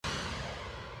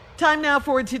Time now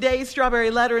for today's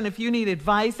Strawberry Letter. And if you need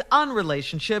advice on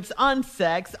relationships, on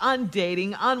sex, on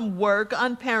dating, on work,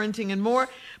 on parenting, and more,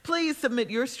 please submit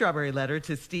your Strawberry Letter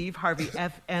to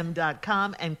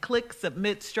steveharveyfm.com and click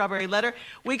Submit Strawberry Letter.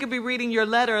 We could be reading your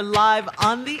letter live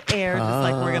on the air, just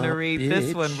like we're going to read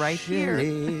this one right here,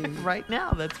 right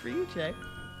now. That's for you, Jay.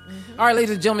 All right,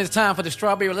 ladies and gentlemen, it's time for the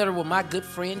Strawberry Letter with my good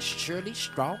friend Shirley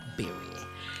Strawberry.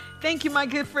 Thank you, my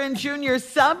good friend Junior.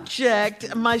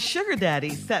 Subject, my sugar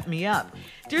daddy set me up.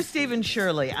 Dear Steve and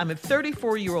Shirley, I'm a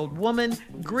 34-year-old woman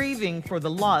grieving for the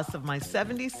loss of my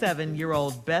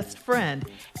 77-year-old best friend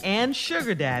and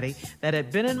sugar daddy that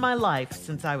had been in my life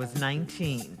since I was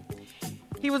 19.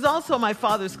 He was also my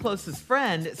father's closest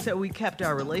friend, so we kept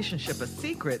our relationship a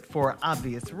secret for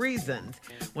obvious reasons.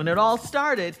 When it all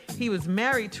started, he was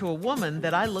married to a woman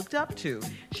that I looked up to.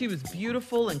 She was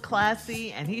beautiful and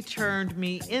classy, and he turned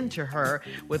me into her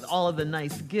with all of the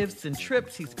nice gifts and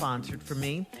trips he sponsored for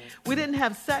me. We didn't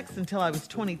have sex until I was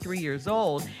 23 years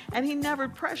old, and he never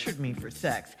pressured me for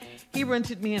sex. He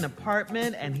rented me an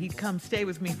apartment, and he'd come stay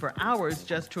with me for hours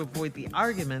just to avoid the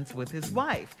arguments with his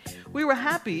wife. We were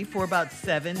happy for about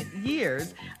 7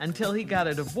 years until he got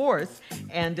a divorce,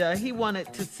 and he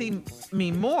wanted to see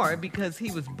me more because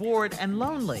he was bored and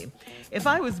lonely. If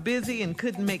I was busy and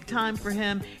couldn't make time for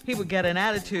him, he would get an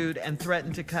attitude and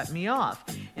threaten to cut me off.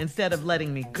 Instead of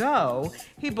letting me go,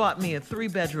 he bought me a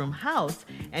 3-bedroom house,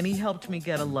 and he helped me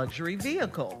get a luxury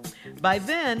vehicle. By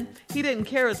then, he didn't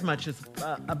care as much as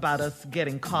about us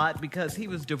getting caught because he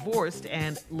was divorced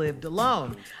and lived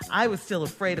alone. I was still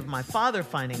afraid of my father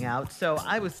finding out, so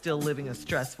I was still living a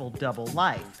stressful double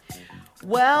life.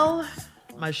 Well,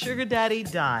 my sugar daddy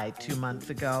died 2 months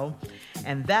ago,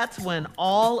 and that's when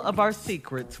all of our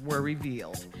secrets were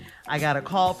revealed. I got a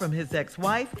call from his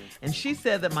ex-wife, and she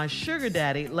said that my sugar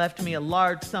daddy left me a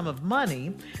large sum of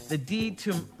money, the deed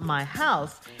to my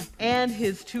house, and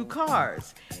his 2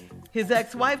 cars. His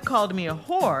ex-wife called me a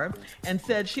whore and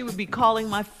said she would be calling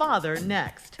my father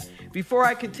next. Before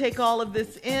I could take all of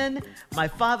this in, my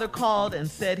father called and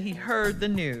said he heard the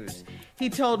news. He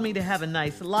told me to have a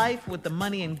nice life with the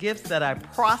money and gifts that I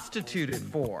prostituted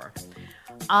for.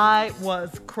 I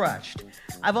was crushed.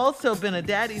 I've also been a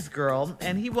daddy's girl,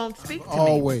 and he won't speak to me.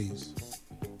 Always.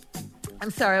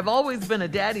 I've always been a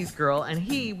daddy's girl, and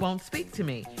he won't speak to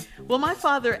me. Will my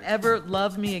father ever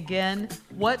love me again?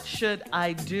 What should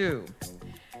I do?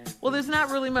 Well, there's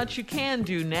not really much you can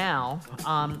do now.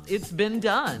 It's been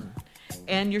done,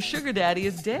 and your sugar daddy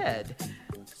is dead.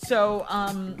 So,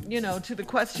 to the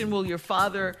question, will your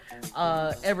father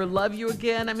ever love you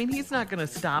again? I mean, he's not going to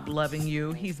stop loving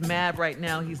you. He's mad right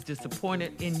now. He's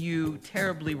disappointed in you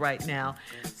terribly right now.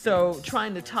 So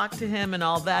trying to talk to him and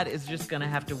all that is just going to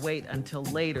have to wait until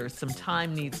later. Some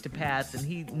time needs to pass, and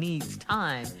he needs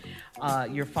time.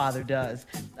 Your father does.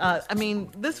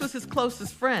 This was his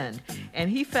closest friend, and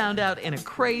he found out in a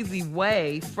crazy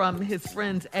way from his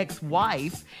friend's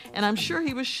ex-wife, and I'm sure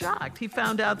he was shocked. He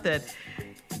found out that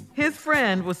his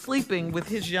friend was sleeping with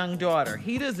his young daughter.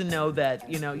 He doesn't know that,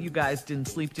 you guys didn't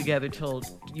sleep together till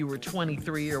you were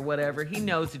 23 or whatever. He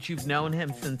knows that you've known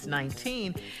him since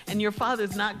 19, and your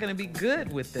father's not going to be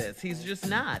good with this. He's just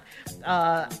not.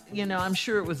 I'm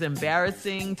sure it was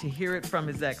embarrassing to hear it from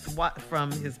his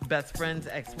best friend's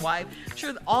ex-wife. I'm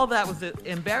sure all that was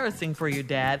embarrassing for your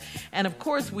dad. And of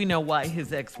course, we know why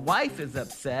his ex-wife is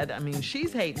upset. I mean,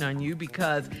 she's hating on you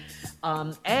because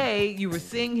you were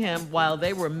seeing him while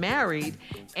they were married,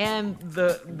 and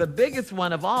the biggest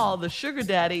one of all, the sugar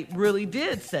daddy, really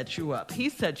did set you up. He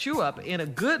set you up in a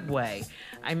good way.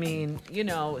 I mean,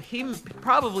 he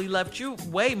probably left you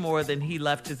way more than he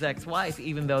left his ex-wife,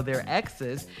 even though they're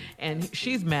exes, and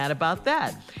she's mad about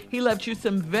that. He left you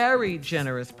some very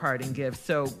generous parting gifts,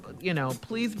 so,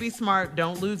 please be smart.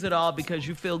 Don't lose it all because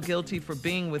you feel guilty for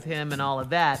being with him and all of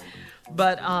that.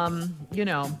 But,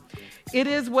 it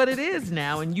is what it is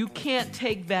now, and you can't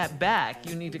take that back.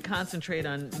 You need to concentrate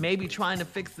on maybe trying to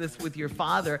fix this with your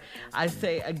father. I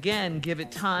say, again, give it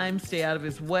time, stay out of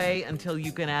his way until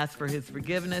you can ask for his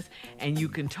forgiveness and you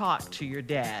can talk to your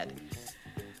dad.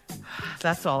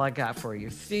 That's all I got for you.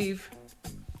 Steve?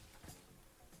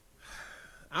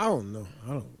 I don't know.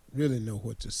 I don't really know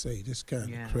what to say. This is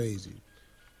kind of crazy.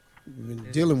 You've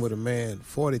been dealing with a man,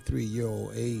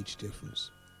 43-year-old age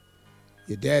difference.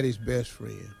 Your daddy's best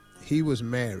friend. He was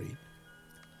married.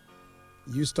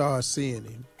 You start seeing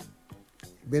him.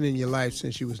 Been in your life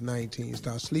since you was 19.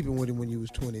 Start sleeping with him when you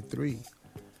was 23.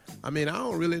 I mean, I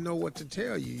don't really know what to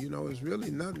tell you. It's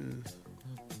really nothing.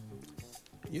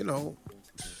 It's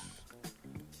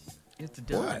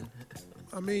done. What?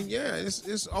 I mean,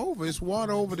 it's over. It's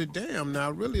water over the dam. Now, I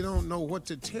really don't know what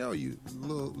to tell you,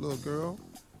 little girl.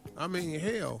 I mean,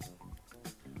 hell.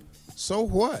 So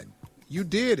what? You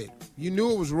did it. You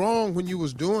knew it was wrong when you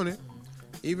was doing it.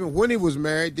 Even when he was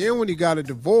married. Then when he got a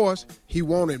divorce, he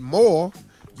wanted more.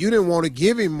 You didn't want to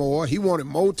give him more. He wanted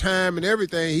more time and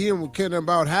everything. He didn't care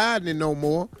about hiding it no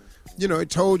more. You know, he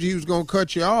told you he was going to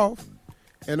cut you off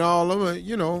and all of it,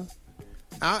 you know.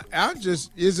 I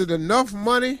just, is it enough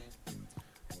money?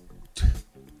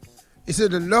 Is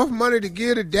it enough money to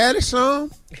give the daddy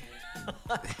some?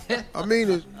 I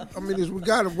mean, we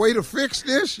got a way to fix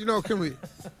this? You know, can we,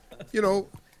 you know,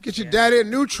 get your daddy a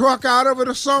new truck out of it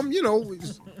or something? You know,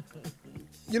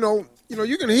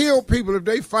 you can heal people if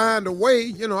they find a way.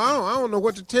 You know, I don't know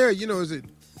what to tell you. You know, is it,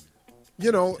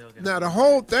 you know, now the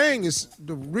whole thing is,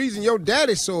 the reason your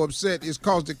daddy's so upset is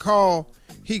because the call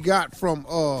he got from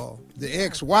the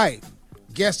ex-wife.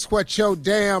 Guess what your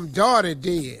damn daughter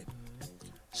did?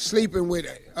 Sleeping with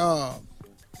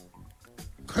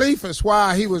Cleophas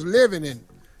while he was living in.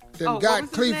 Then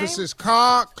got Cleophas's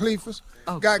car.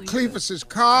 Got Cleophas's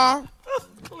car.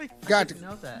 Got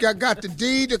the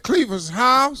deed to Cleophas'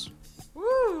 house.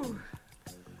 Woo.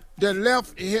 Then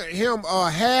left him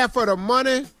half of the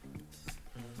money.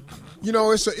 You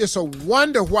know, it's a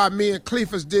wonder why me and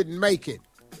Cleophas didn't make it.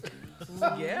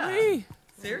 Yeah.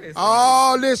 Seriously.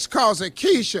 All this cause of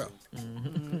Keisha.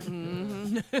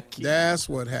 That's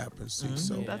what happens. See,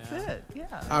 so that's it.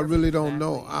 Yeah. I really don't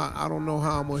know. I don't know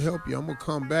how I'm gonna help you. I'm gonna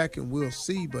come back and we'll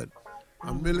see. But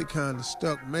I'm really kind of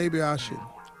stuck. Maybe I should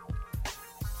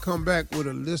come back with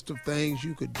a list of things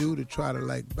you could do to try to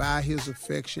like buy his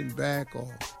affection back,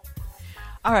 or.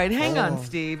 All right, hang on,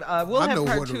 Steve. We'll have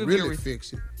part two of your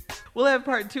fix it. We'll have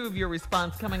part 2 of your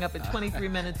response coming up at 23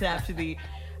 minutes after the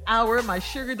hour. My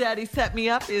sugar daddy set me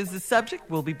up is the subject.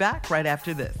 We'll be back right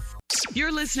after this.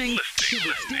 You're listening to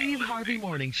the Steve Harvey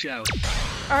Morning Show.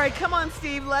 All right, come on,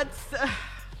 Steve. Let's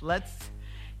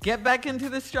get back into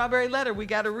the strawberry letter. We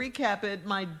got to recap it.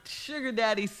 My sugar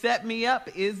daddy set me up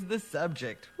is the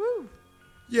subject. Woo.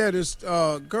 Yeah, this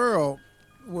girl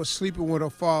was sleeping with her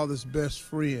father's best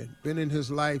friend. Been in his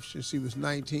life since he was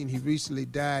 19. He recently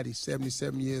died. He's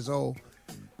 77 years old.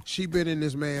 She been in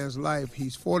this man's life.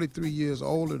 He's 43 years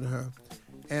older than her.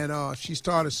 And she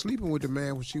started sleeping with the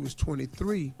man when she was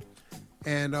 23.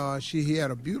 And he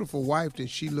had a beautiful wife that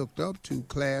she looked up to,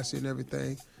 classy and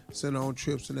everything, sent on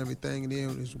trips and everything. And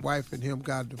then his wife and him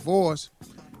got divorced.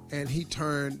 And he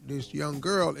turned this young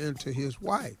girl into his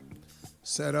wife.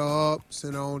 Set her up,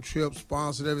 sent her on trips,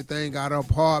 sponsored everything, got her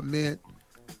apartment.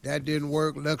 That didn't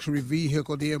work. Luxury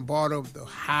vehicle, then bought up the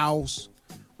house.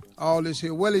 All this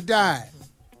here. Well, he died.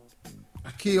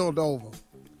 Killed over.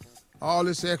 All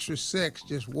this extra sex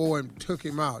just wore him, took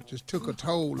him out, just took a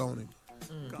toll on him.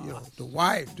 You know, the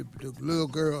wife, the little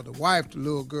girl, the wife, the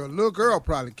little girl. Little girl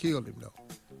probably killed him, though.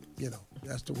 You know,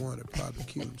 that's the one that probably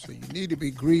killed him. So you need to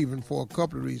be grieving for a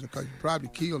couple of reasons, because you probably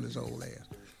killed his old ass.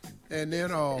 And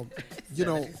then, you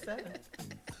know,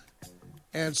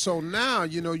 and so now,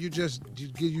 you know, you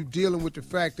dealing with the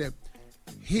fact that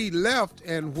he left,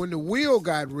 and when the will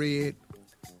got read,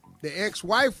 the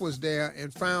ex-wife was there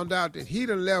and found out that he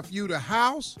done left you the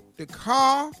house, the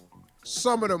car,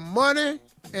 some of the money,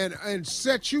 and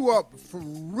set you up for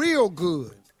real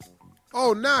good.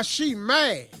 Oh, now she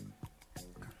mad.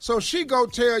 So she go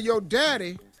tell your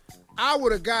daddy, I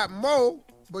would have got more,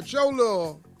 but your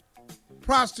little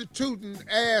prostituting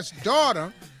ass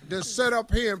daughter that set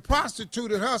up here and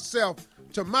prostituted herself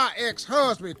to my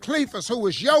ex-husband, Cleophas, who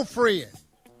was your friend.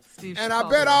 Steve, and I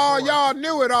bet all y'all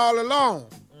knew it all along.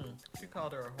 She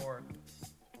called her a whore.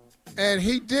 And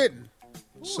he didn't.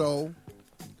 Ooh. So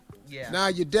now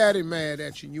your daddy mad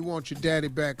at you, and you want your daddy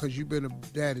back because you've been a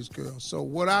daddy's girl. So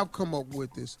what I've come up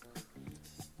with is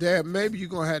that maybe you're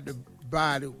going to have to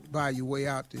buy your way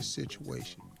out this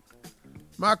situation.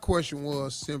 My question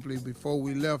was simply before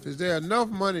we left, is there enough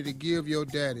money to give your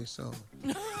daddy some?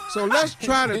 So let's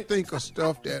try to think of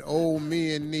stuff that old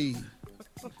men need.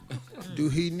 Do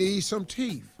he need some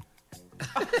teeth?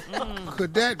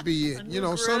 Could that be it? You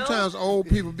know, sometimes old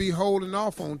people be holding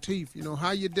off on teeth. You know,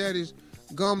 how your daddy's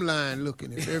gum line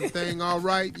looking? If everything all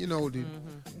right, you know, did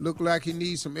look like he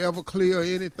needs some Everclear or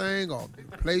anything, or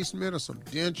replacement or some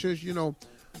dentures, you know.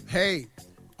 Hey,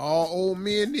 all old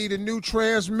men need a new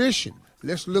transmission.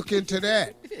 Let's look into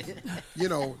that. You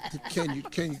know, can you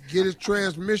get his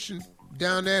transmission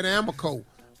down there at Amoco?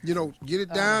 You know, get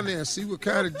it down there and see what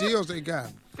kind of deals they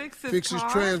got. Fix his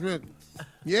transmission.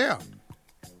 Yeah.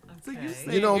 So you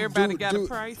say everybody got a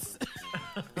price?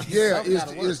 Yeah,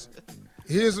 here's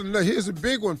a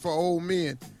big one for old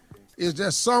men. Is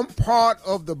there some part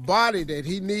of the body that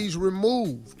he needs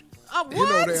removed? What? You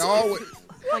know, they always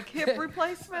Like hip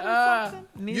replacement or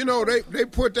something? You know, they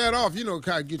put that off. You know,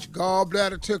 kind of get your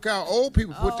gallbladder took out. Old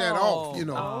people put that off, you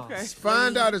know. Okay.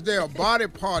 Find out is there a body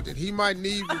part that he might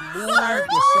need removed or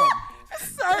something.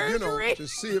 Surgery. You know, to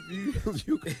see if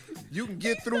you can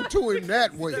get through to him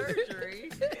that way.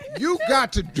 Surgery. You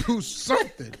got to do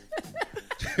something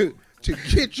to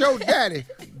get your daddy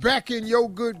back in your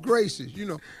good graces. You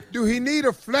know, do he need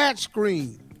a flat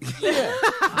screen? Yeah.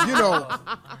 You know,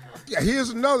 here's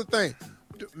another thing.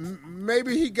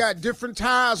 Maybe he got different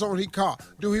tires on his car.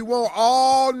 Do he want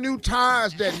all new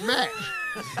tires that match?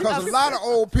 Because a lot of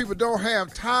old people don't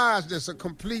have tires that's a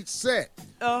complete set.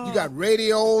 You got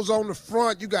radios on the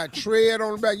front. You got tread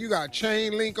on the back. You got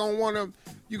chain link on one of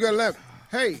them. You got left.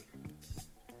 Hey,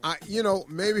 you know,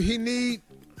 maybe he needs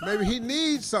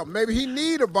something. Maybe he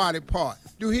need a body part.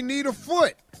 Do he need a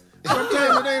foot?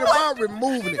 Sometimes it ain't about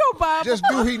removing it. Just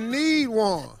do he need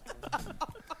one?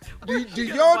 Do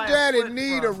your daddy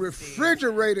need a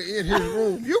refrigerator in his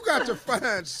room? You got to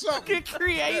find something. Get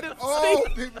creative. Oh,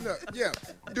 people know. Yeah.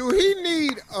 Do he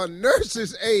need a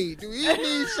nurse's aide? Do he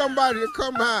need somebody to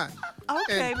come by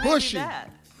and push him?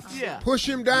 Yeah. Push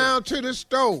him down to the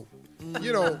stove.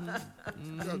 You know,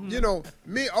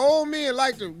 old men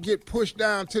like to get pushed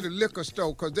down to the liquor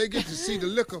store because they get to see the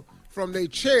liquor from their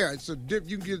chair. It's a dip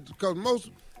you get because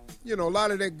most. You know, a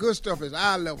lot of that good stuff is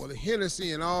eye level. The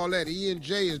Hennessy and all that.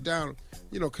 E&J is down,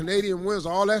 you know, Canadian Windsor,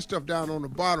 all that stuff down on the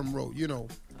bottom row, you know.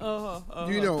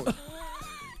 You know.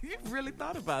 You really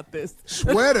thought about this.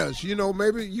 Sweaters, you know,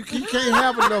 maybe he can't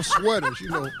have enough sweaters, you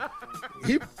know.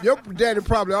 Your daddy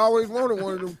probably always wanted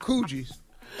one of them Coogies.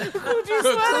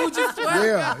 Coogies sweater?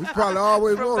 Yeah, he probably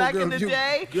always From wanted back them. in the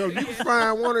day? Girl, you can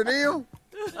find one of them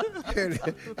and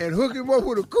hook him up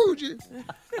with a Coogie.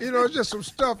 You know, it's just some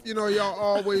stuff, you know, y'all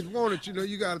always wanted. You know,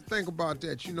 you got to think about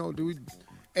that. You know, do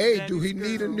he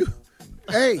need a new,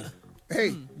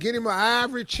 get him an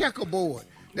ivory checkerboard.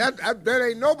 That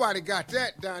ain't nobody got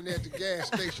that down there at the gas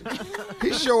station.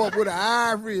 He show up with an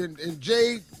ivory and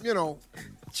jade, you know.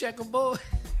 Checkerboard.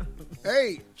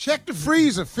 Hey, check the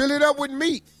freezer, fill it up with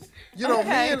meat. You know,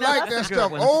 men like that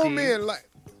stuff. Old men like.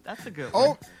 That's a good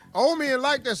one. Old men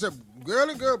like that stuff. Girl,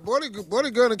 boy,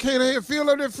 girl, can't here fill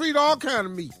up that freezer, all kind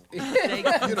of meat.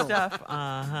 Steaks and stuff.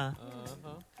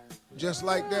 Just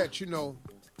like that, you know.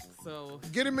 So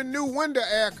get him a new window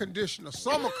air conditioner.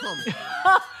 Summer coming.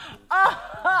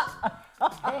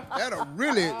 That'll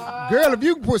really, girl, if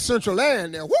you can put central air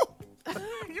in there, whoo!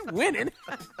 You winning.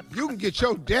 You can get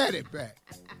your daddy back.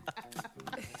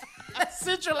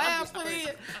 Central air put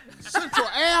in. Central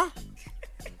air?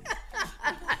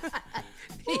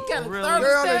 He got a Really? thermostat.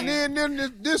 Girl, and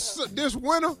then this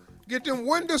winter, get them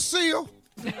window seal.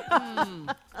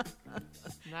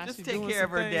 Just take care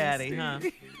of her daddy, huh?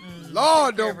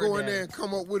 Lord, don't go in there and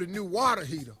come up with a new water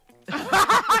heater.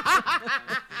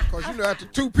 Because, you know, after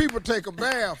two people take a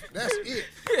bath, that's it.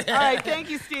 All right, thank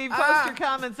you, Steve. Post your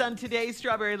comments on today's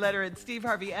Strawberry Letter at Steve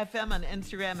Harvey FM on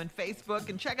Instagram and Facebook.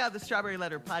 And check out the Strawberry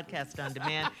Letter podcast on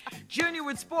demand. Junior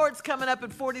with Sports coming up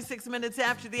at 46 minutes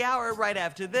after the hour, right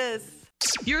after this.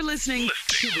 You're listening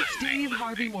to the Steve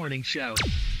Harvey Morning Show.